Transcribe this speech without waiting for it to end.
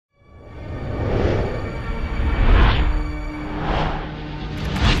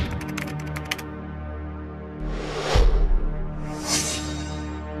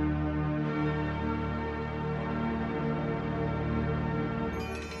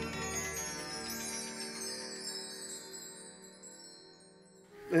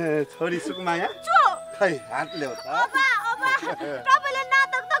छोरी सुकुमाया खै हात ल्याउ त तपाईले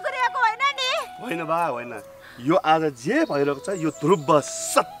नाटक त गरेको होइन नि होइन बा होइन यो आज जे भइरहेको छ यो ध्रुव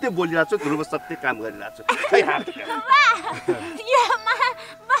सत्य बोलिरहेको छु ध्रुव सत्य काम गरिरहेको छु खै हात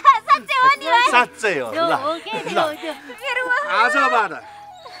साँच्चै हो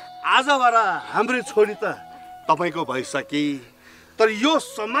आजबाट हाम्रो छोरी त तपाईको भइसके तर यो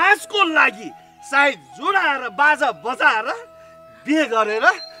समाजको लागि सायद जोडाएर बाजा बजाएर बिहे गरेर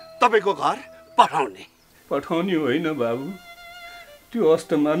तपाईको घर पठाउने होइन बाबु त्यो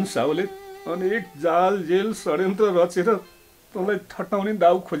अष्टमान साउले अनेक जाल जेल षड्यन्त्र रचेर तँलाई ठट्टाउने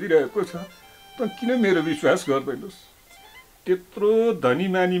दाउ खोजिरहेको छ त किन मेरो विश्वास गर्दैनस् त्यत्रो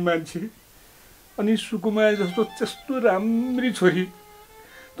धनीमानी मान्छे अनि सुकुमाया जस्तो त्यस्तो राम्री छोरी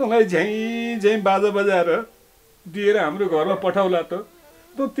तँलाई झ्याइ बाजा बजाएर दिएर हाम्रो घरमा पठाउला त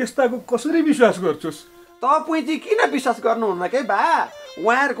त्यस्ताको कसरी विश्वास गर्छस् त पुइजी किन विश्वास गर्नुहुन्न के बा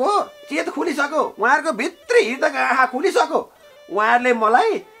उहाँहरूको चेत खुलिसक्यो उहाँहरूको भित्री हृदयका आँखा खुलिसक्यो उहाँहरूले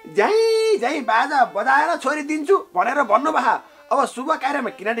मलाई झ्याइ बाजा बजाएर छोरी दिन्छु भनेर भन्नुभयो अब शुभ कार्यमा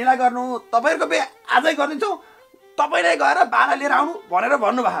किन ढिला गर्नु तपाईँहरूको बिहे आजै गरिदिन्छौँ तपाईँले गएर बाला लिएर आउनु भनेर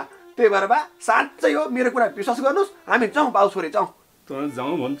भन्नुभयो त्यही भएर बा साँच्चै हो मेरो कुरा विश्वास गर्नुहोस् हामी जाउँ बाउ छोरी जाउँ त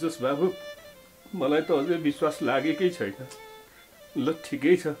जाउँ भन्छस् बाबु मलाई त अझै विश्वास लागेकै छैन ल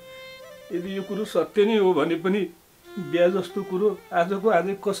ठिकै छ यदि यो कुरो सत्य नै हो भने पनि बिहा जस्तो कुरो आजको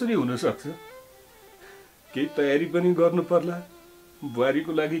आजै कसरी हुनसक्छ केही तयारी पनि गर्नु पर्ला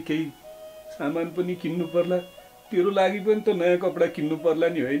बुहारीको लागि केही सामान पनि किन्नु पर्ला तेरो लागि पनि त नयाँ कपडा किन्नु पर्ला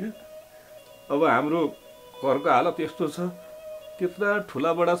नि होइन अब हाम्रो घरको हालत यस्तो छ त्यत्रा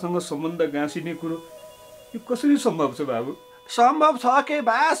ठुला बडासँग सम्बन्ध गाँसिने कुरो यो कसरी सम्भव छ बाबु सम्भव छ के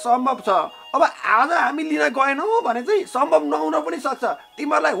बा सम्भव छ अब आज हामी लिन गएनौँ भने चाहिँ सम्भव नहुन पनि सक्छ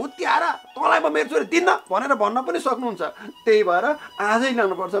तिमीहरूलाई हुत्याएर तँलाई म मेरो छोरी दिन्न भनेर भन्न पनि सक्नुहुन्छ त्यही भएर आजै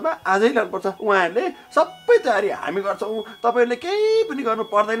ल्याउनुपर्छ बा आजै ल्याउनुपर्छ उहाँहरूले सबै तयारी हामी गर्छौँ तपाईँहरूले केही पनि गर्नु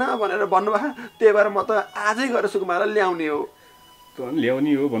पर्दैन भनेर भन्नुभयो त्यही भएर म त आजै गएर सुकुमायालाई ल्याउने हो त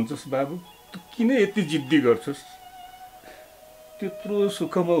ल्याउने हो भन्छस् बाबु त किन यति जिद्दी गर्छस् त्यत्रो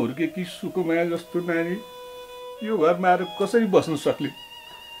सुखमा हुर्केकी सुकुमाया जस्तो नानी यो घरमा आएर कसरी बस्न सक्ले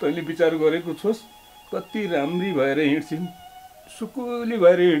तैँले विचार गरेको छोस् कति राम्री भएर हिँड्छिन् सुकुली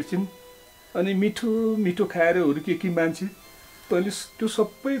भएर हिँड्छिन् अनि मिठो मिठो खाएर हुर्केकी मान्छे तैँले त्यो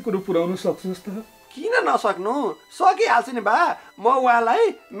सबै कुरो पुर्याउन सक्छस् त किन नसक्नु सकिहाल्छु नि बा म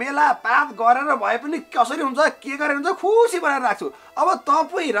उहाँलाई मेला पात गरेर भए पनि कसरी हुन्छ के गरेर हुन्छ खुसी बनाएर राख्छु अब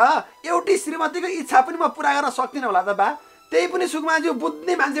तपाईँ र एउटी श्रीमतीको इच्छा पनि म पुरा गर्न सक्दिनँ होला त बा त्यही पनि सुकुमायाज्यू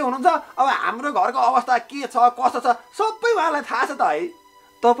बुझ्ने मान्छे हुनुहुन्छ अब हाम्रो घरको अवस्था के छ कस्तो छ सबै उहाँलाई थाहा छ त है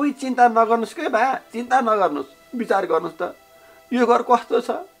तपाईँ चिन्ता नगर्नुहोस् के बा चिन्ता नगर्नुहोस् विचार गर्नुहोस् त यो घर कस्तो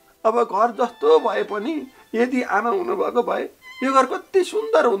छ अब घर जस्तो भए पनि यदि आमा हुनुभएको भए यो घर कति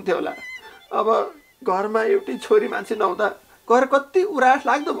सुन्दर हुन्थ्यो होला अब घरमा एउटी छोरी मान्छे नहुँदा घर कति उरास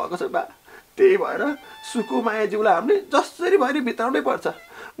लाग्दो भएको छ बा त्यही भएर सुकुमायाज्यूलाई हामीले जसरी भएर भित्राउनै पर्छ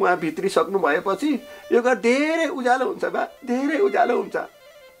उहाँ भित्रिसक्नु भएपछि यो घर धेरै उज्यालो हुन्छ बा धेरै उज्यालो हुन्छ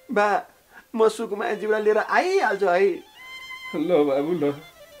बा म सुकुमायाज्यूलाई लिएर आइहाल्छु है ल बाबु ल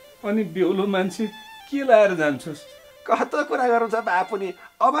अनि बेहुलो मान्छे के लाएर जान्छस् कस्तो कुरा गर्नुहुन्छ बा पनि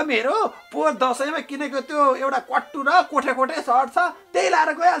अब मेरो पोहोर दसैँमा किनेको त्यो एउटा कट्टु र कोठे कोठे सर्ट छ त्यही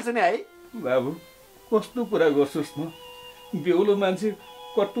लाएर गइहाल्छु नि है बाबु कस्तो कुरा गर्छस् न बेहुलो मान्छे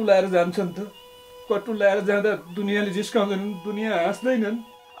कट्टु लाएर जान्छन् त कट्टु लाएर जाँदा दुनियाँले जिस्काउँदैनन् दुनियाँ हाँस्दैनन्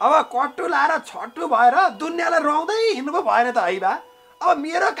अब कट्टु लाएर छट्टु भएर दुनियाँलाई रुवाउँदै हिँड्नु पो भएन त है बा अब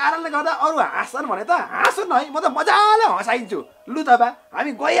मेरो कारणले गर्दा अरू हाँस्छन् भने त हाँसु न है म त मजाले हँसाइन्छु लु त बा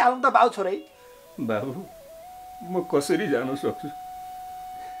हामी गइहालौँ त बाउ छोरै बाबु म कसरी जान सक्छु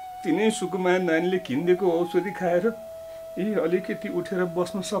तिनै सुकुमाया नानीले किनिदिएको औषधि खाएर अलिकति उठेर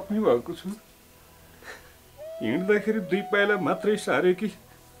बस्न सक्ने भएको छु हिँड्दाखेरि 2 पाइला मात्रै सारे कि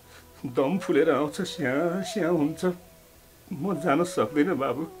दम फुलेर आउँछ स्या स्या हुन्छ म जान सक्दिनँ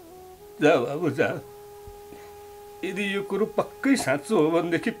बाबु जा बाबु जा यदि यो कुरो पक्कै साँचो हो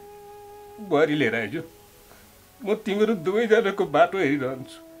भनेदेखि बुहारी लिएर आइजो म तिमीहरू दुवैजनाको बाटो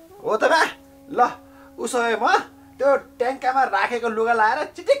हेरिरहन्छु हो त बा ल उसो भए म त्यो ट्याङ्कामा राखेको लुगा लाएर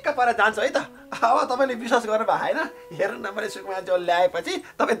चिटिक्क परेर जान्छु है त अब तपाईँले विश्वास गर्नु भएको होइन हेर्नु न मैले सुकुमाया ल्याएपछि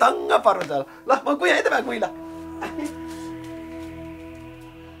तपाईँ दङ्ग पर्नुहुन्छ ल म गएँ है त बा गएँ ल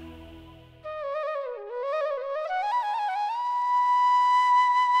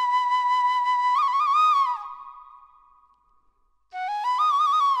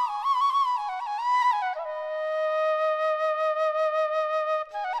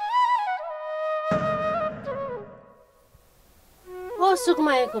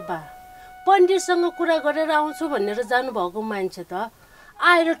सुकुमायाको बा पण्डितसँग कुरा गरेर आउँछु भनेर जानुभएको मान्छे त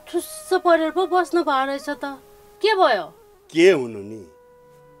आएर ठुस्स परेर पो बस्नु भयो रहेछ त के भयो के हुनु नि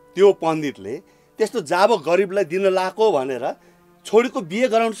त्यो पण्डितले त्यस्तो जाबो गरिबलाई दिन लाको भनेर छोरीको बिहे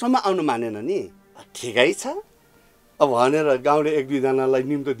गराउनसम्म आउनु मानेन नि ठिकै छ अब भनेर गाउँले एक दुईजनालाई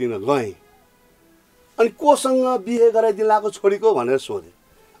निम्तो दिन गएँ अनि कोसँग बिहे गराइदिन लाको छोरीको भनेर सोधेँ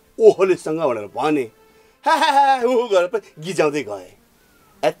ओहोलेसँग भनेर भने ऊ गरेर पनि गिजाउँदै गएँ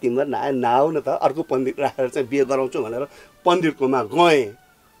तिम्रो नआउ न त अर्को पण्डित राखेर चाहिँ बिहे गराउँछु भनेर पण्डितकोमा गएँ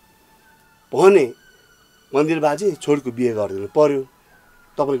भने मन्दिर बाजे छोरीको बिहे गरिदिनु पर्यो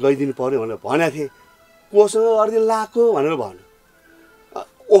तपाईँले गइदिनु पर्यो भनेर भनेको थिएँ कोसँग गरिदिनु लाको भनेर भन्यो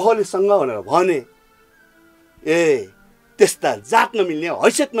ओहोलेसँग भनेर भने ए त्यस्ता जात नमिल्ने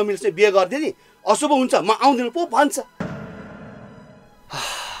हैसियत नमिल्ने चाहिँ बिहे गरिदियो नि अशुभ हुन्छ म आउँदिन पो भन्छ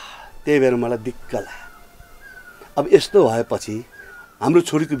त्यही भएर मलाई दिक्क लाग्यो अब यस्तो भएपछि हाम्रो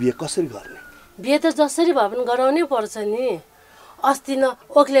छोरीको बिहे कसरी गर्ने बिहे त जसरी भए पनि गराउनै पर्छ नि अस्ति न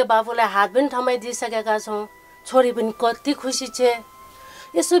ओखले बाबुलाई हात पनि थमाइदिइसकेका छौँ छोरी पनि कति खुसी छे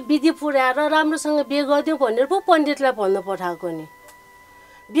यसो विधि पुर्याएर राम्रोसँग बिहे गरिदिउँ भनेर पो पण्डितलाई भन्न पठाएको नि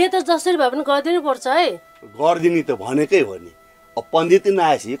बिहे त जसरी भए पनि गरिदिनु पर्छ है गरिदिने त भनेकै हो नि अब पण्डित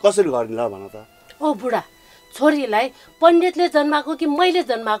नआएपछि कसरी गरिदिनु भन त ओ बुढा छोरीलाई पण्डितले जन्माएको कि मैले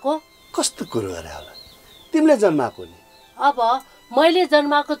जन्माएको कस्तो कुरो गरे होला तिमीले जन्माएको नि अब मैले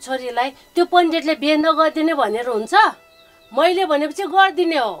जन्माएको छोरीलाई त्यो पण्डितले बिहे नगरिदिने भनेर हुन्छ मैले भनेपछि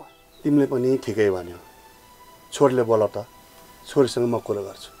गरिदिने हो तिमीले पनि ठिकै भन्यो छोरीले बोला त छोरीसँग म कुरा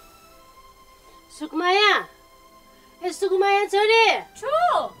गर्छु सुकुमाया ए सुकुमाया छोरी छु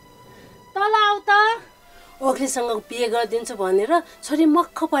तल आऊ त ओखलीसँग बिहे गरिदिन्छु भनेर छोरी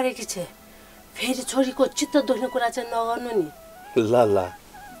मक्ख परेकी छे फेरि छोरीको चित्त दुख्ने कुरा चाहिँ नगर्नु नि ल ल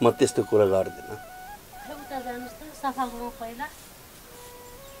म त्यस्तो कुरा गर्दिन उता जानुस् त सफा गरौँ पहिला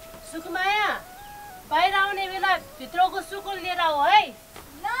सुकुमाया बाहिर आउने बेला भित्रको सुकुल लिएर आऊ है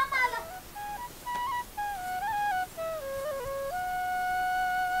ल माला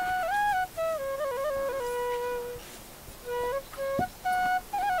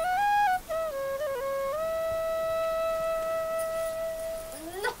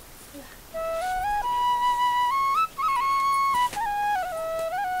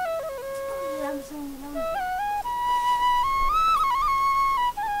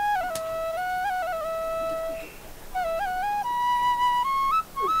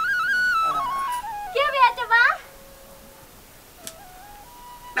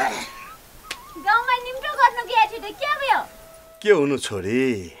के हुनु छोरी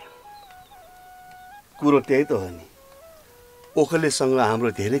कुरो त्यही त हो नि ओखलेसँग हाम्रो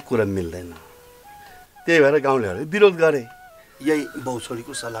धेरै कुरा मिल्दैन त्यही भएर गाउँलेहरूले विरोध गरे यही बाउ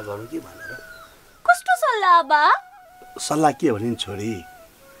छोरीको सल्लाह गरौँ कि भनेर कस्तो सल्लाह बा सल्लाह के भने छोरी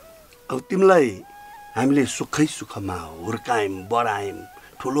अब तिमीलाई हामीले सुखै सुखमा हुर्कायौँ बढायौँ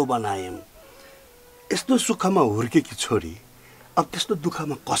ठुलो बनायौँ यस्तो सुखमा हुर्केकी छोरी अब त्यस्तो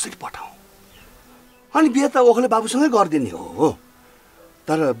दुःखमा कसरी पठाउँ अनि बिहे त ओखले बाबुसँगै गरिदिने हो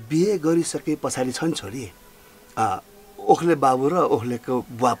तर बिहे गरिसके पछाडि छन् छोरी ओखले बाबु र ओखलेको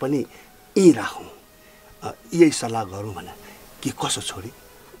बुवा पनि यहीँ राखौँ यही सल्लाह गरौँ भने कि कसो छोरी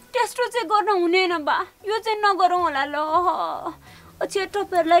त्यस्तो चाहिँ गर्नु हुँदैन बा यो चाहिँ नगरौँ होला ल अझै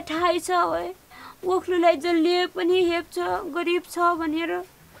तपाईँहरूलाई थाहै छ है ओखलुलाई जसले पनि हेप्छ गरिब छ भनेर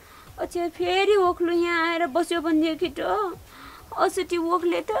अझै फेरि ओखलु यहाँ आएर बस्यो भनेदेखि त असटी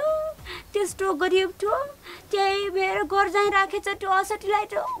ओखले त त्यस्तो गरिब थियो त्यही भएर घर चाहिँ राखेछ त्यो असटीलाई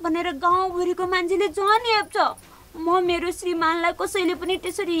त भनेर गाउँभरिको मान्छेले झन् हेप्छ म मेरो श्रीमानलाई कसैले पनि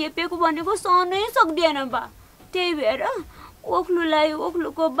त्यसरी हेपेको भनेको सहनै सक्दिएन बा त्यही भएर ओखलुलाई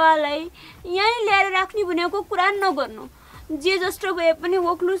ओखलुको बालाई यहीँ ल्याएर राख्ने भनेको कुरा नगर्नु जे जस्तो भए पनि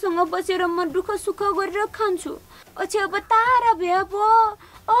ओखलुसँग बसेर म दुःख सुख गरेर खान्छु अझै अब तारा भए पो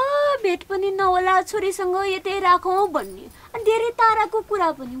भेट पनि नहोला छोरीसँग यतै राखौँ भन्ने अनि धेरै ताराको कुरा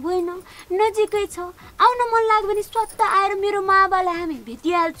पनि होइन नजिकै छ आउन मन लाग्यो भने स्वतः आएर मेरो माबालाई हामी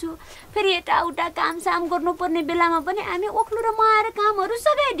भेटिहाल्छु फेरि यताउता कामसाम गर्नुपर्ने बेलामा पनि हामी ओखलु र म आएर कामहरू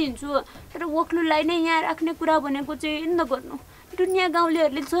सघाइदिन्छु तर ओखलुलाई नै यहाँ राख्ने कुरा भनेको चाहिँ नगर्नु दुनियाँ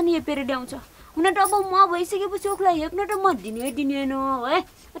गाउँलेहरूले झन् हेपेर ल्याउँछ हुन त अब म भइसकेपछि ओखलुलाई हेप्न त म दिनेन है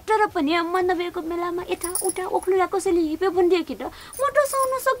तर पनि म नभएको बेलामा यताउता ओखलुलाई कसैले हेप्यो भनेदेखि त म त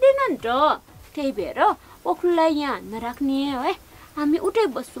सहन सक्दिनँ नि त त्यही भएर ओखलुलाई यहाँ नराख्ने है हामी उठै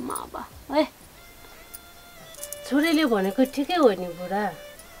बस्छौँ अब है छोरीले भनेको ठिकै हो नि बुढा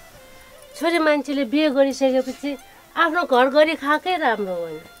छोरी मान्छेले बिहे गरिसकेपछि आफ्नो घर गरी खाएकै राम्रो हो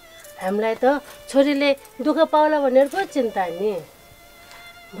नि हामीलाई त छोरीले दुःख पाउला भनेर पो चिन्ता नि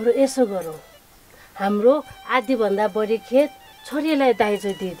बरु यसो गरौँ हाम्रो आधीभन्दा बढी खेत छोरीलाई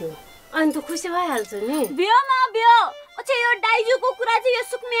दाइजो दिइदिउँ अनि त खुसी भइहाल्छ नि बियोमा बियो अच्छा यो दाइजोको कुरा चाहिँ यो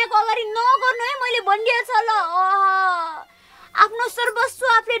सुकुमायाको अगाडि नगर्नु है, मैले भनिदिएछ ल। आफ्नो सर्वस्व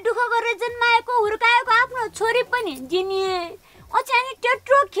आफूले दुःख गरेर जन्माएको हुर्काएको आफ्नो छोरी पनि दिने, अच्छा अनि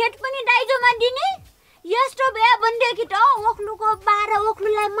त्यत्रो खेत पनि दाइजोमा दिने? यस्तो भए भनेदेखि त ओख्लुको 12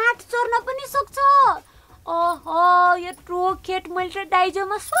 ओख्लुलाई माट चोर्न पनि सक्छ। ओहो यत्रो खेत मैले त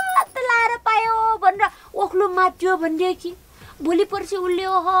दाइजोमा स्वाद लाएर पायो भनेर ओख्लु माट्यो भनेदेखि भोलि पर्सि उसले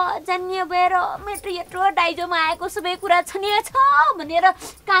ओहो जान्ने भएर मेरो यत्रो दाइजोमा आएको सबै कुरा छनिएछ भनेर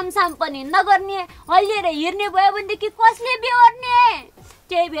कामसाम पनि नगर्ने, हल्लिएर हिँड्ने भयो भनेदेखि कसले बेहोर्ने?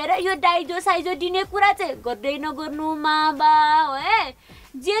 त्यही भएर यो दाइजो साइजो दिने कुरा चाहिँ गर्दै नगर्नु माबा है।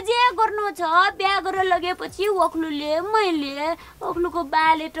 जे गर्नु छ बिहा गरेर लगेपछि ओख्लुले मैले ओख्लुको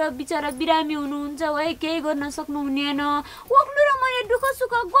बाले त बिचरा बिरामी हुनुहुन्छ है, केही गर्न सक्नु हुनेन। ओख्लु र मैले दुःख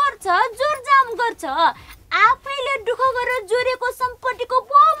सुख गर्छ, जोरजाम गर्छ, आफैले दुःख गरेर जोडेको सम्पत्तिको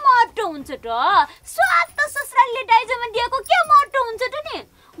पो महत्त्व हुन्छ त। स्वाद त ससुराले दाइजोमा दिएको के महत्त्व हुन्छ त नि?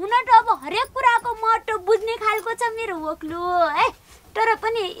 हुन त अब हरेक कुराको महत्त्व बुझ्ने खालको छ मेरो ओख्लु है। तर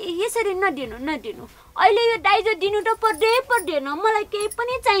पनि यसरी नदिनु। अहिले यो दाइजो दिनु त पर्दैन, मलाई केही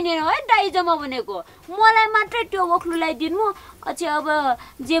पनि चाहिँदैन है दाइजोमा भनेको। मलाई मात्रै त्यो ओख्लुलाई दिनु। अच्छा अब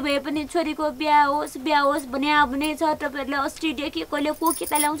जे भए पनि छोरीको बिहा होस् भने छ। तपाईँहरूले अस्तिदेखि कहिले को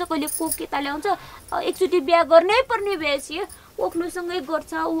केता ल्याउँछ कहिले को केता ल्याउँछ, एकचोटि बिहा गर्नै पर्ने भएपछि ओख्लुसँगै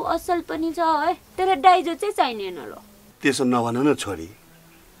गर्छ, ऊ असल पनि छ है। तर दाइजो चाहिँ चाहिँदैन ल। त्यसो नभन न छोरी,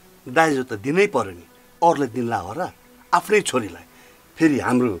 दाइजो त दिनै पर्यो नि। अरूलाई दिनला हो र? आफ्नै छोरीलाई। फेरि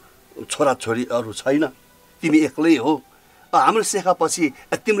हाम्रो छोराछोरी अरू छैन, तिमी एक्लै हो। हाम्रो सेखापछि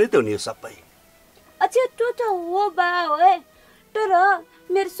तिम्रै त हुने सबै। अच्छा त्यो त हो बा है, तर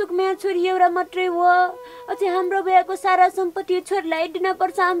मेरो सुकुमाया छोरी एउटा मात्रै हो। अच्छा हाम्रो भएको सारा सम्पत्ति छोरीलाई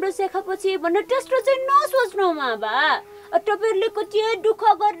दिनपर्छ हाम्रो सेखापछि भनेर त्यस्तो चाहिँ नसोच्नुमा बा। तपाईँहरूले कति दुःख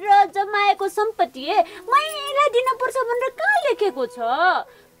गरेर जमाएको सम्पत्ति मैले दिनपर्छ भनेर कहाँ लेखेको छ?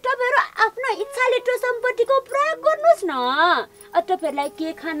 तपाईँहरू आफ्नो इच्छाले त्यो सम्पत्तिको प्रयोग गर्नुहोस् न। तपाईँहरूलाई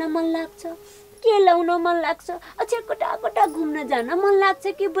के खान मन लाग्छ, के लाउन मन लाग्छ, अच्छा कता घुम्न जान मन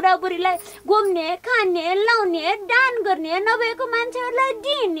लाग्छ कि बुढाबुढीलाई घुम्ने खाने लाउने दान गर्ने, नभएको मान्छेहरूलाई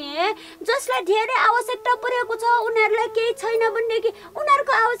दिने, जसलाई धेरै आवश्यकता परेको छ उनीहरूलाई केही छैन भनेदेखि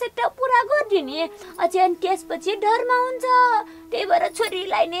उनीहरूको आवश्यकता पुरा गरिदिने। अच्छा अनि त्यसपछि धर्म हुन्छ। त्यही भएर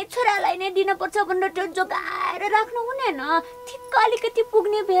छोरीलाई नै छोरालाई नै दिनुपर्छ भनेर त्यो जोगाएर राख्नु हुनेन। ठिक्क अलिकति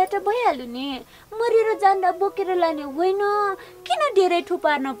पुग्ने भए त भइहाल्यो नि। मरेर जाँदा बोकेर लाने होइन, किन धेरै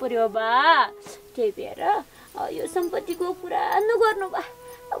थुपार्न पर्यो बा? त्यही भएर यो सम्पत्तिको कुरा नगर्नु बा।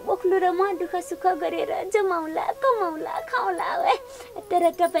 ओख्लु र म दुःख सुख गरेर जमाउला कमाउला खाउला है।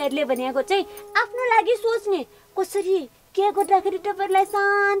 तर तपाईँहरूले भनेको चाहिँ आफ्नो लागि सोच्ने, कसरी के गर्दाखेरि तपाईँहरूलाई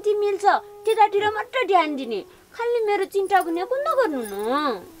शान्ति मिल्छ त्यतातिर मात्र ध्यान दिने। खालि मेरो चिन्ता भनेको नगर्नु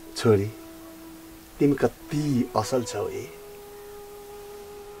न। छोरी तिमी कति असल छौ ए।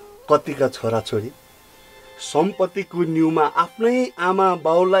 कतिका छोराछोरी सम्पत्तिको न्युमा आफ्नै आमा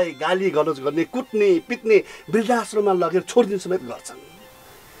बाउलाई गाली गलौज गर्ने, कुट्ने पिट्ने, वृद्धाश्रममा लगेर छोडिदिने समेत गर्छन्।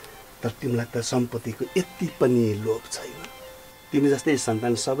 तर तिमीलाई त सम्पत्तिको यति पनि लोभ छैन। तिमी जस्तै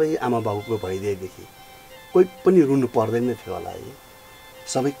सन्तान सबै आमा बाउको भइदिएदेखि कोही पनि रुनु पर्दैन थियो होला है।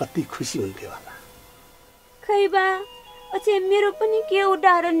 सबै कति खुसी हुन्थ्यो होला। खै बा, अच्छा मेरो पनि के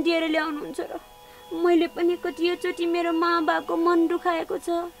उदाहरण दिएर ल्याउनुहुन्छ र? मैले पनि कतिचोटि मेरो माँ बाको मन दुखाएको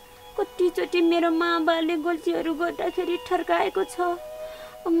छ, कतिचोटि मेरो माँ बाले गल्तीहरू गर्दाखेरि ठर्काएको छ।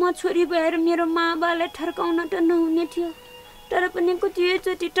 म छोरी भएर मेरो माँ बालाई ठर्काउन त नहुने थियो, तर पनि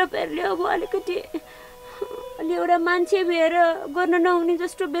कतिचोटि तपाईँहरूले अब अलिकति अलि एउटा मान्छे भएर गर्न नहुने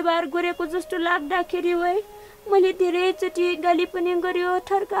जस्तो व्यवहार गरेको जस्तो लाग्दाखेरि है मैले धेरैचोटि गाली पनि गर्यो,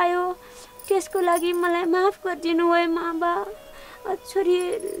 ठर्कायो। त्यसको लागि मलाई माफ गरिदिनु है माँ बा।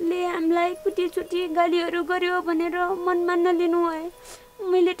 छोरीले हामीलाई कतिचोटि गालीहरू गर्यो भनेर मनमा नलिनु है।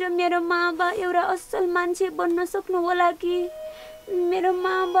 मैले त मेरो माँ बा एउटा असल मान्छे बन्न सक्नु होला कि मेरो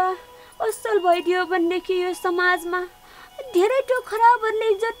माँ बा असल भइदियो भनेदेखि यो समाजमा धेरै त्यो खराबहरूले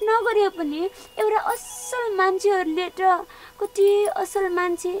इज्जत नगरे पनि एउटा असल मान्छेहरूले त कति असल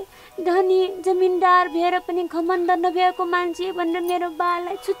मान्छे, धनी जमिनदार भएर पनि घमण्ड नभएको मान्छे भनेर मेरो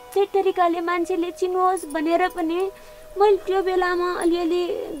बालाई छुट्टै तरिकाले मान्छेले चिन्नुहोस् भनेर पनि मैले त्यो बेलामा अलिअलि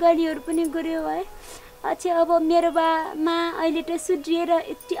गालीहरू पनि गर्यो है। अच्छा अब मेरो बामा अहिले त सुध्रिएर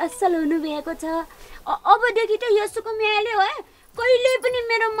यति असल हुनुभएको छ। अबदेखि त यो सुकुमायाले है कहिले पनि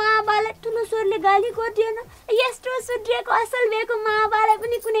मेरो माबालाई ठुलो स्वरले गाली गर्दिएन। यस्तो सुध्रिएको असल भएको माबालाई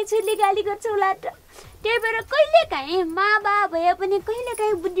पनि कुनै छोरीले गाली गर्छ होला त। त्यही भएर कहिलेकाहीँ माबा भए पनि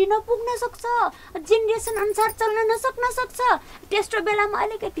कहिलेकाहीँ बुद्धि नपुग्न सक्छ, जेनेरेसन अनुसार चल्न नसक्न सक्छ। त्यस्तो बेलामा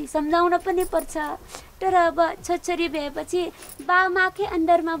अलिकति सम्झाउन पनि पर्छ। तर अब छोरी भएपछि बाबामाकै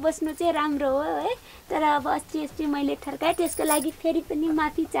अन्डरमा बस्नु चाहिँ राम्रो हो है। तर अब अस्ति मैले ठर्काएँ, त्यसको लागि फेरि पनि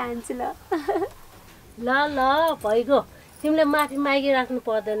माफी चाहन्छु ल। ल भइगयो, तिमीले माफी मागिराख्नु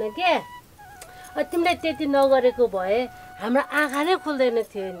पर्दैन के। तिमीले त्यति नगरेको भए हाम्रो आँखा नै खुल्दैन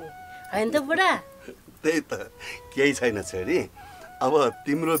थियो नि, होइन त बुढा? त्यही त, केही छैन छोरी। अब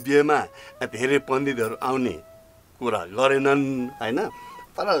तिम्रो बिहेमा धेरै पण्डितहरू आउने कुरा गरेनन् होइन,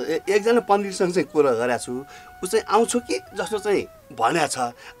 तर एकजना पण्डितसँग चाहिँ कुरा गरेको छु। ऊ चाहिँ आउँछु कि जस्तो चाहिँ भनेको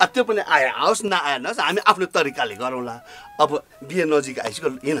छ। त्यो पनि आए आओस् नआए नहोस्, हामी आफ्नो तरिकाले गरौँला। अब बिहे नजिक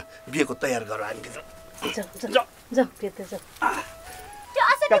आइसक्यो, हिँड बिहेको तयार गरौँ हामी।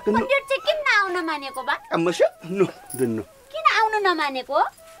 किन आउन मानेको बा? किन आउन नमानेको?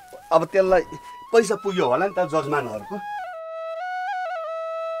 अब त्यसलाई पैसा पुग्यो होला नि त जजमानहरूको।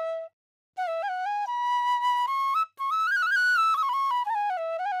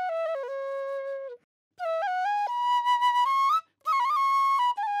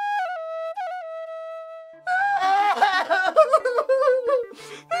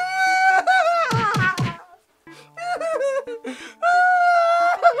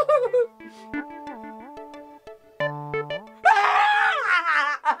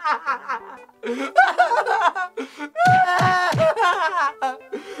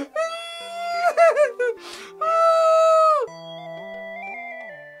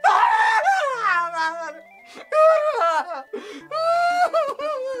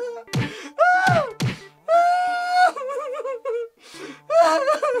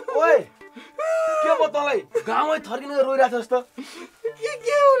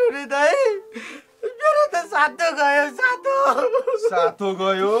 सातो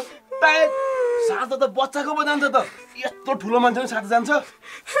गयो सातो त बच्चाको पो जान्छ त। यत्रो ठुलो मान्छे सातो जान्छ?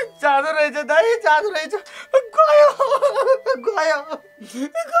 जाँदो रहेछ दाइ, जाँदो रहेछ। गयो गयो गयो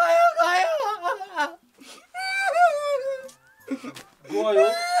गयो गयो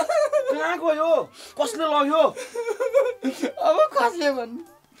कहाँ गयो? कसले लग्यो? अब कसले भन्नु,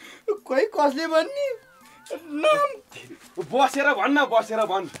 कोही कसले भन्ने नाम। बसेर भन्न, बसेर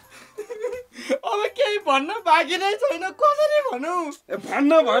भन्। अब केही भन्न बाँकी नै छैन, कसरी भनौँ?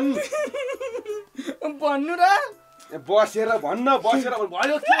 भन्न भन्, भन्नु र। बसेर भन्न, बसेर भन्।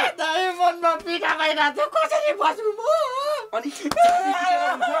 भयो के दाइ, मनमा पिठा भइरहेको छ, कसरी बस्नु म? अनि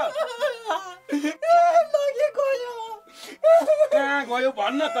लगे गयो। कहाँ गयो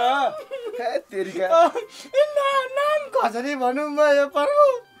भन्न त। नाम कसरी भनौँ म? यो प्रभु,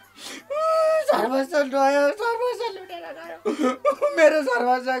 सर्वस्व गयो, सर्वस्व लुटेर गयो, मेरो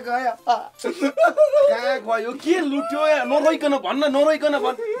सर्वस्व गयो। कहाँ गयो? के लुट्यो? नरोइकन भन्न, नरोइकन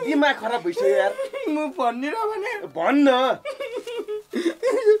भन्। दिमाग खराब भइसक्यो यार। म भन्दिन भने भन्न,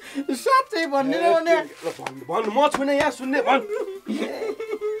 साँच्चै भन्दिन भने भन्। म छुइनँ यहाँ, सुन्ने भन्।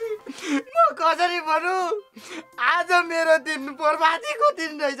 म कसरी भनौँ? आज मेरो दिन बर्बादीको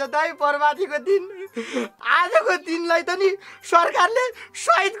दिन रहेछ दाइ, बर्बादीको दिन। आजको दिनलाई त नि सरकारले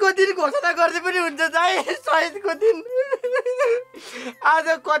शहीदको दिन घोषणा गर्दै पनि हुन्छ दाइ, शहीदको दिन। आज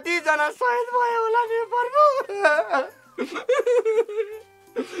कतिजना शहीद भयो होला नि प्रभु।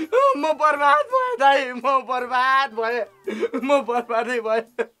 म बर्बाद भएँ दाइ, म बर्बाद भएँ, म बर्बादै भएँ।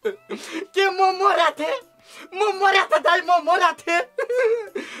 के म मरा थिएँ? म मरा त दाइ, म मरा थिएँ।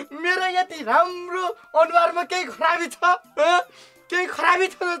 मेरो यति राम्रो अनुहारमा केही खराबी छ? केही खराबी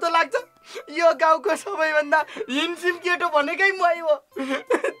छ जस्तो लाग्छ? यो गाउँको सबैभन्दा हिमसिम केटो भनेकै मै हो।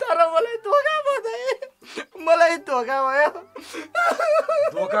 तर मलाई धोका भयो दाइ, मलाई धोका भयो।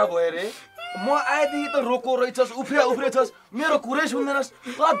 धोका भयो रे? म आएदेखि त रोको रहेछस्, उफ्रिया उफ्रेछस्, मेरो कुरै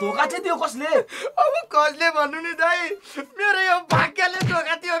सुन्दैनस्। धोका चाहिँ दियो कसले? अब कसले भन्नु नि दाइ, मेरो यो भाग्यले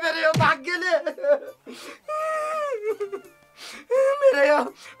धोका दियो, मेरो यो भाग्यले।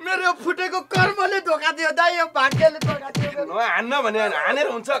 मेरो यो फुटेको कर्मले धोका दियो दाइ, यो भाग्यले धोका दियो। हान्न भने हानेर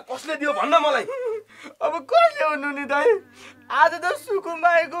हुन्छ, कसले दियो भन्न मलाई। अब कसले हुनु नि दाइ? आज त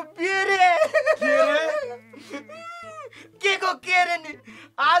सुकुमाएको बिहे रे। के को के रे नि?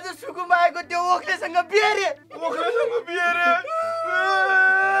 आज सुकुमाएको त्यो ओखलेसँग बिहे रे। ओखलेसँग बिहे रे?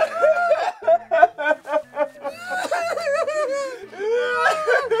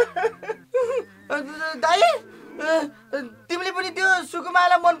 दाइ, तिमीले पनि त्यो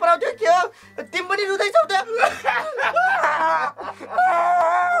सुकुमायालाई मन पराउँथ्यौ के हो? तिमी पनि रुँदैछौ त?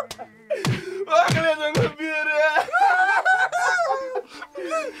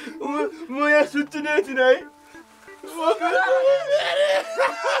 म यहाँ सुत्छु नै एकछिन है।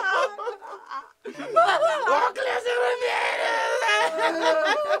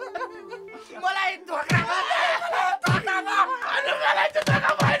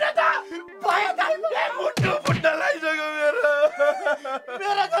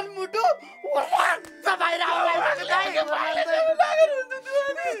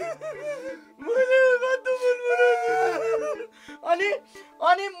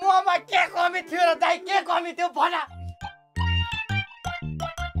 अनि ममा के कमी थियो र दाइ के कमी थियो भन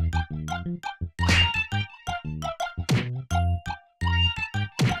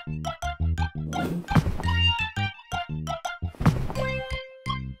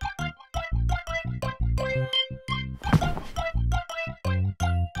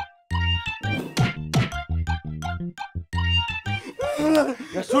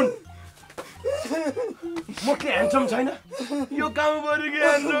सुन म के ह्यान्डसम छैन यो गाउँभरिको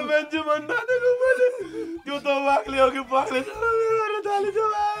ह्यान्डसम मान्छे भन्दाको मैले त्यो त वाक्ले हो कि पाक्ले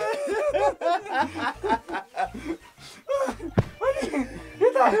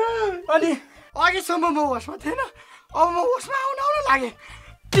अनि अघिसम्म म होसमा थिएन अब म होसमा आउन लागे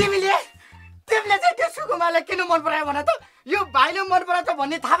तिमीले चाहिँ त्यो सुकुमालाई किन मन परायो भन त यो भाइले मन परायो त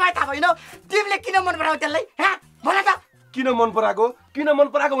भन्ने थाहा भएन तिमीले किन मन परायो त्यसलाई भन त किन मन पराएको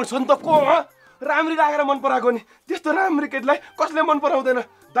भने सन्त को राम्री लागेर मन पराएको नि त्यस्तो राम्री केटीलाई कसले मन पराउँदैन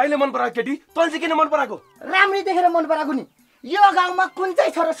दाइले मन पराएको केटी तैँले चाहिँ किन मन पराएको राम्री देखेर मन पराएको नि यो गाउँमा कुन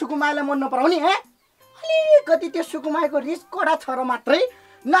चाहिँ छोरा सुकुमायालाई मन नपराउने अलिकति त्यो सुकुमायाको रिस कडा छोरा मात्रै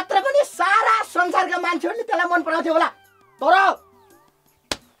नत्र पनि सारा संसारका मान्छेहरूले त्यसलाई मन पराउँथ्यो होला तर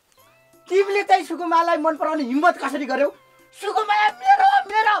तिमीले चाहिँ सुकुमायालाई मन पराउने हिम्मत कसरी गर्यौ सुकुमाया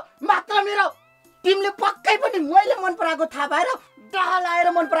मेरो मात्र मेरो तिमीले पक्कै पनि मैले मन पराएको थाहा पाएर डाहा लाएर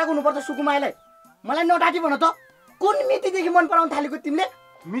मन पराएको हुनुपर्छ सुकुमायालाई मलाई नडाटी भन त कुन मितिदेखि मन पराउन थालेको तिमीले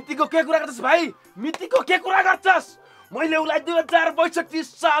मितिको के कुरा गर्छस् भाइ मितिको के कुरा गर्छस् मैले उसलाई 2062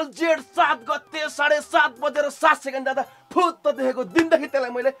 साल जेठ 7 गते 7:30 बजेर 7 सेकेन्ड जाँदा फुत्त देखेको दिनदेखि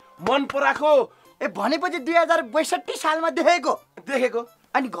त्यसलाई मैले मन पराएको भनेपछि 2062 सालमा देखेको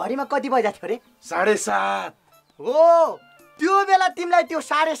अनि घडीमा कति बजा थियो रे 7:30 हो त्यो बेला तिमीलाई त्यो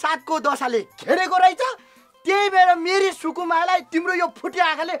 7:30 को दशाले घेरेको रहेछ त्यही बेला मेरी सुकुमायालाई तिम्रो यो फुटे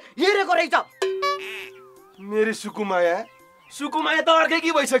आँखाले हेरेको रहेछ मेरी सुकुमाया त अर्कै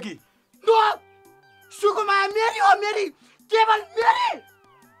कि भइसकी सुकुमाया मेरी केवल मेरी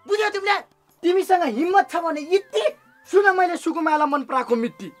बुझ्यौ तिमीले तिमीसँग हिम्मत छ भने यति सुन मैले सुकुमायालाई मन पराएको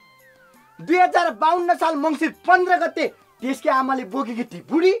मिति 2052 साल मङ्सिर 15 गते त्यसकै आमाले बोकेकी थिए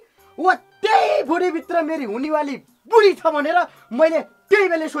बुढी वा त्यही बुढीभित्र मेरी हुनेवाली बुढी छ भनेर मैले त्यही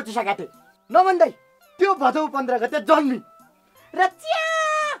बेला सोचिसकेको थिएँ नभन्दै त्यो भदौ 15 गते जन्मी र च्या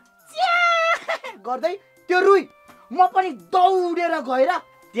गर्दै त्यो रुई म पनि दौडेर गएर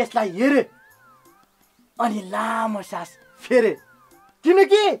त्यसलाई हेरेँ अनि लामो सास फेरे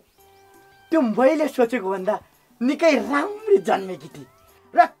किनकि त्यो मैले सोचेको भन्दा निकै राम्री जन्मेकी थिए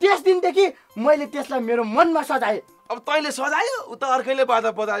र त्यस दिनदेखि मैले त्यसलाई मेरो मनमा सजाएँ अब तैँले सजायो उता अर्कैले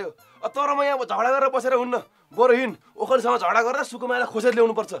बाधा बजायो तर म यहाँ झगडा गरेर बसेर हुन्न बरु हिँड ओखलीसँग झगडा गरेर सुकुमायालाई खोसेर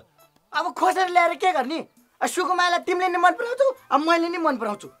ल्याउनुपर्छ अब खोसेर ल्याएर के गर्ने सुकुमायालाई तिमीले नि मन पराउँछौ अब मैले नि मन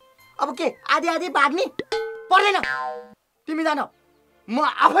पराउँछु अब के आधी बाँध्ने पर्दैन तिमी जान म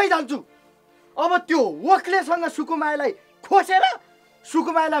आफै जान्छु अब त्यो वक्लेसँग सुकुमायालाई खोसेर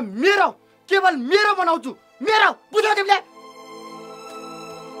सुकुमायालाई मेरो केवल मेरो बनाउँछु मेरो बुझ्यौ तिमीले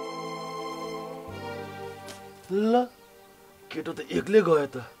ल केटो त एक्लै गयो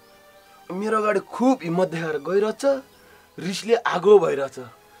त मेरो अगाडि खुब हिम्मत देखाएर गइरहेछ रिसले आगो भइरहेछ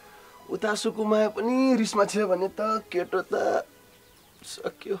उता सुकुमाया पनि रिसमा थियो भने त केटो त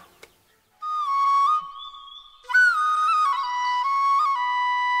सक्यो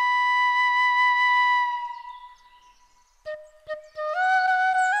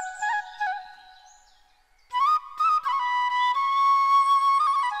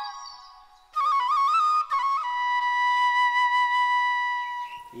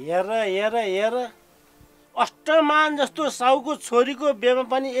हेर अष्टमान जस्तो साउको छोरीको बेमा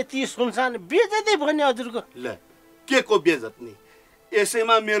पनि यति सुनसान बेजती भन्ने हजुरको ल के को बेजत नि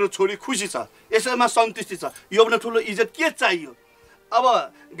यसैमा मेरो छोरी खुसी छ यसैमा सन्तुष्टि छ यो पनि ठुलो इज्जत के चाहियो अब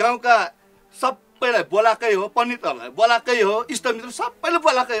गाउँका सबैलाई बोलाकै हो पण्डितहरूलाई बोलाकै हो इष्टमित्र सबैले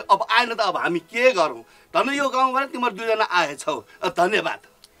बोलाकै हो अब आएन त अब हामी के गरौँ धन यो गाउँबाट तिमीहरू दुईजना आएछौ धन्यवाद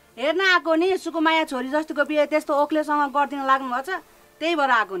हेर्न आएको नि सुकुमाया छोरी जस्तोको बिहे त्यस्तो ओक्लेसँग गरिदिन लाग्नु भएको छ त्यही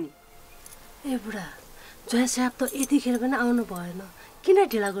भएर आएको नि ए बुढा जयसाब त यतिखेर पनि आउनु भएन किन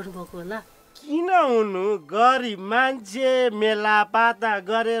ढिला गर्नुभएको होला किन हुनु गरिब मान्छे मेला पाता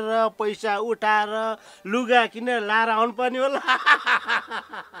गरेर पैसा उठाएर लुगा किनेर लाएर आउनु पर्ने होला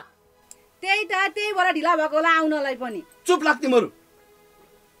त्यही भएर ढिला भएको होला आउनलाई पनि चुप लाग तिमीहरू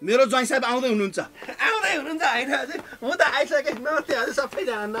मेरो ज्वाइँ साहब आउँदै हुनुहुन्छ होइन अझै म त आइसकेँ नमस्ते हजुर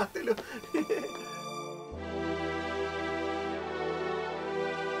सबैजना नमस्ते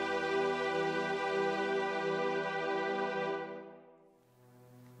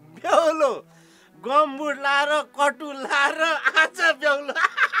ब्याउलो गम्बुट लाएर कटु लाएर आज ब्याउलो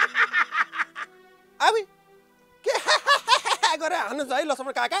अब के गरेर हान्न जान्नुहुन्छ है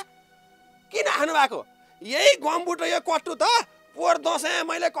लक्ष्मण काका किन हानु भएको यही गमबुट यो कट्टु त पोहोर दसैँ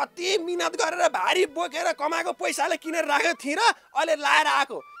मैले कति मिहिनेत गरेर भारी बोकेर कमाएको पैसाले किनेर राखेको थिएँ र अहिले लाएर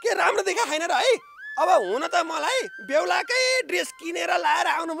आएको के राम्रो देखा छैन र है अब हुन त मलाई बेहुलाकै ड्रेस किनेर लाएर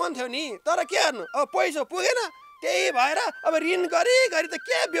आउनु मन थियो नि तर के गर्नु अब पैसा पुगेन त्यही भएर अब ऋण गरी त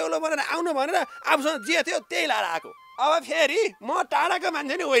के बेहुलो बनेर आउनु भनेर आफूसँग जे थियो त्यही लाएर आएको अब फेरि म टाढाको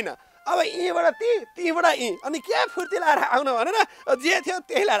मान्छे नि होइन अब यहीँबाट तीबाट यहीँ अनि के फुर्ती लाएर आउनु भनेर जे थियो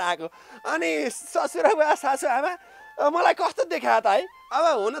त्यही लाएर आएको अनि ससुरा सासु आमा मलाई कस्तो देखा त है अब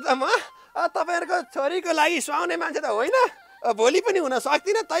हुन त म तपाईँहरूको छोरीको लागि सुहाउने मान्छे त होइन भोलि पनि हुन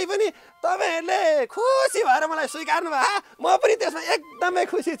सक्दिनँ तैपनि तपाईँहरूले खुसी भएर मलाई स्वीकार्नु भयो म पनि त्यसमा एकदमै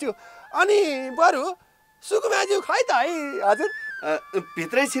खुसी छु अनि बरु सुकुमायाज्यू खै त है हजुर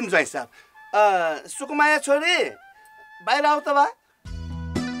भित्रै छिन् ज्वाइँ साहब सुकुमाया छोरी बाहिर आऊ त बा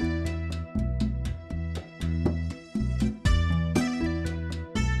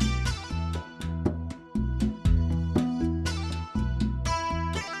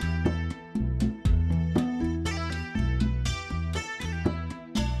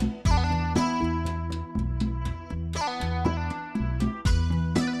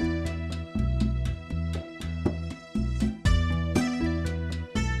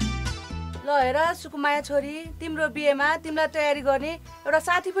हेर सुकुमाया छोरी तिम्रो बिहेमा तिमीलाई तयारी गर्ने एउटा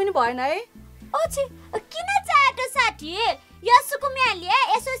साथी पनि भएन है ओछि किन चाहटो साथी यो सुकुमायाले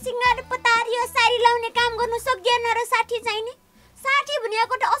यसो सिंगार पतारी साडी लाउने काम गर्नु सक्दैन र साथी चाहिने साथी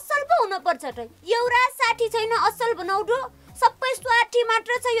भनेको त असल पो हुन पर्छ त एउटा साथी छैन असल बनाउडो सबै स्वार्थी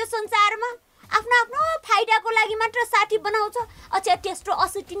मात्र छ यो संसारमा आफ्नो आफ्नो फाइदाको लागि मात्र साथी बनाउँछ अच्छा त्यस्तो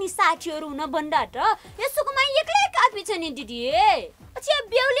असटिनी साथीहरु हुन भन्दा त यो सुकुमाया एक्लै काफी छ नि दिदी अच्छा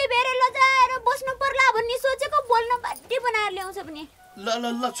बेहुली बेरे लजाएर बस्नु पर्ला भन्ने सोचेको बोल्न बाध्य बनाएर ल्याउँछ पनि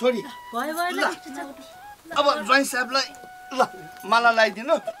ल छोरी भयो अब ज्वाइँ साहबलाई ल माला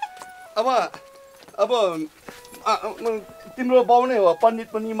लगाइदिनु अब तिम्रो बाउ नै हो पण्डित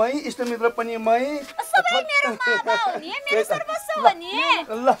पनि मै इष्टमित्र पनि मै सबै मेरो मामा हो नि मेरो सर्वस्व हो नि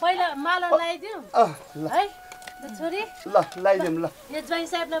ल पहिला माला लगाइदिऊ है छोरी ल लगाइदिउँ ल यो ज्वाइँ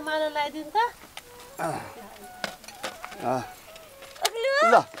साहबलाई माला लगाइदिउँ त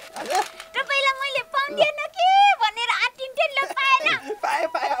ल तपाईलाई मैले पाउँदिन के भनेर आटिन्टे ल पाएन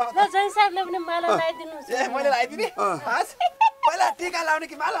पाए ल ज्वाइँ साहबलाई पनि माला लगाइदिनु ए मैले लगाइदिने पहिला टीका लाउने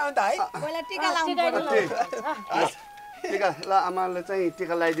कि माला लाउने त है पहिला टीका लाउनु टीका ल आमाले चाहिँ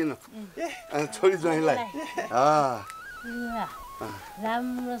टीका लगाइदिनु छोरी ज्वाइँलाई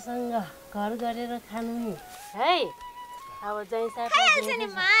राम्रोसँग घर गरेर खानु नि है अब ज्वाइँ साहब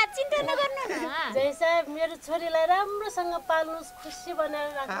चिन्ता नगर्नु न ज्वाइँ साहब मेरो छोरीलाई राम्रोसँग पाल्नुहोस् खुसी बनाएर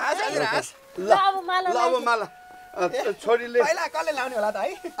राख्नुहोस् ल अब माला छोरीले पहिला कसले लाउने होला त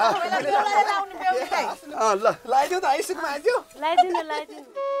है ल लगाइदिउ त है सुकुमायाज्यू लगाइदिनु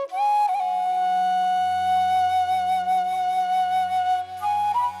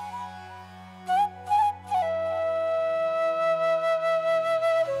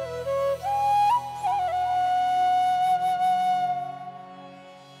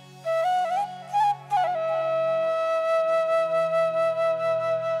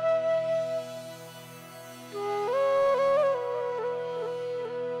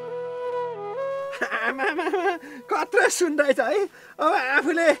कत्रो सुन रहेछ है अब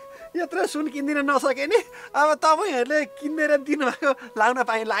आफूले यत्रो सुन किनिदिन नसके नि अब तपाईँहरूले किनेर दिनुभएको लाउन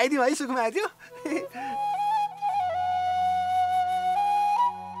पाएँ लगाइदिउँ है सुकुमायाज्यू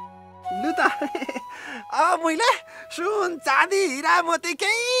लु त अब मैले सुन चाँदी हिरा मोती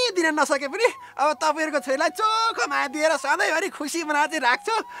केही दिन नसके पनि अब तपाईँहरूको छोरीलाई चोखो माया दिएर सधैँभरि खुसी बनाएर चाहिँ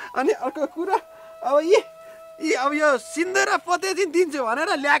राख्छु अनि अर्को कुरा अब अब यो सिन्दुर र पोते चाहिँ दिन्छु भनेर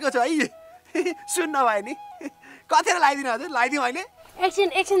ल्याएको छु है सुन्न भयो नि कतिखेर लगाइदिनु हजुर लगाइदिउँ अहिले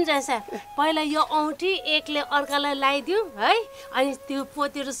एकछिन ज्वाइँ साहब पहिला यो औँठी एकले अर्कालाई लगाइदिउँ है अनि त्यो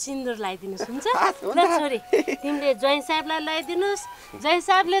पोते र सिन्दुर लगाइदिनुहोस् हुन्छ ल छोरी तिमीले ज्वाइँ साहबलाई लगाइदिनुहोस् ज्वाइँ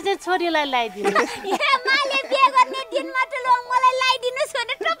साहबले चाहिँ छोरीलाई लगाइदिनुहोस् माले बिहे गर्ने दिन मात्र ल मलाई लगाइदिनुहोस्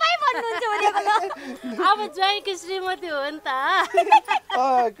भनेर तपाईँ भन्नुहुन्छ भनेको अब ज्वाइँको श्रीमती हो नि त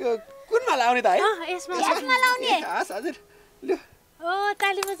कुनमा लाउने त है यसमा लाउने हजुर लु ओ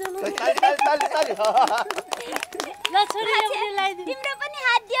ताली बजाउनु ल छोरी एउटै लगाइदिनु तिम्रो पनि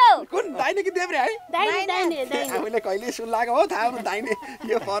हात देऊ कुन दाहिने कि देब्रे है दाहिने हामीले कहिले सुन लाग्यो हो थाहा हुनु दाहिने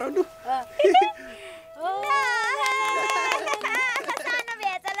यो फराउनु सानो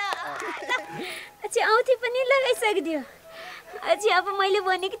भेज ल अच्छा औँठी पनि लगाइसकिदियो अझै अब मैले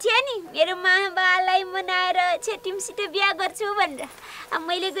भनेको थिएँ नि मेरो महाबालाई मनाएर छेटिमसित बिहा गर्छु भनेर अब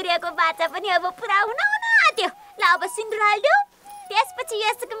मैले गरेको बाचा पनि अब पुरा हुन आँट्यो ल अब सिन्दुर हाल्दियो त्यसपछि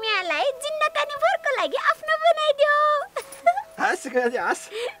यसको म्यालाई जिन्नकानी भरको लागि आफ्नो बनाइदियो सुकुमाया चाहिँ हाँस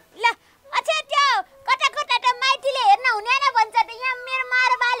ल अच्छा त्यो कता कता त माइतीले हेर्न हुने न भन्छ त यहाँ मेरो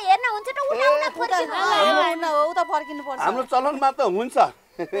मारबाल हेर्न हुन्छ त उना फर्किनु उता फर्किनु पर्छ हाम्रो चलनमा त हुन्छ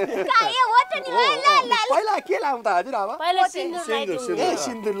काहे हो त नि ल पहिला के लाउँ त हजुर अब पहिला सिन्दुर सिन्दुर ए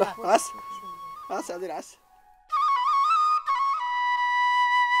सिन्दुर ल हाँस हाँस हजुर हाँस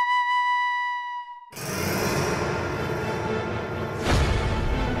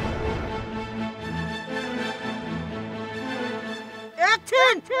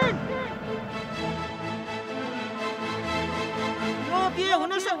यो बिहे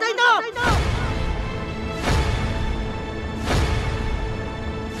हुन सक्दैन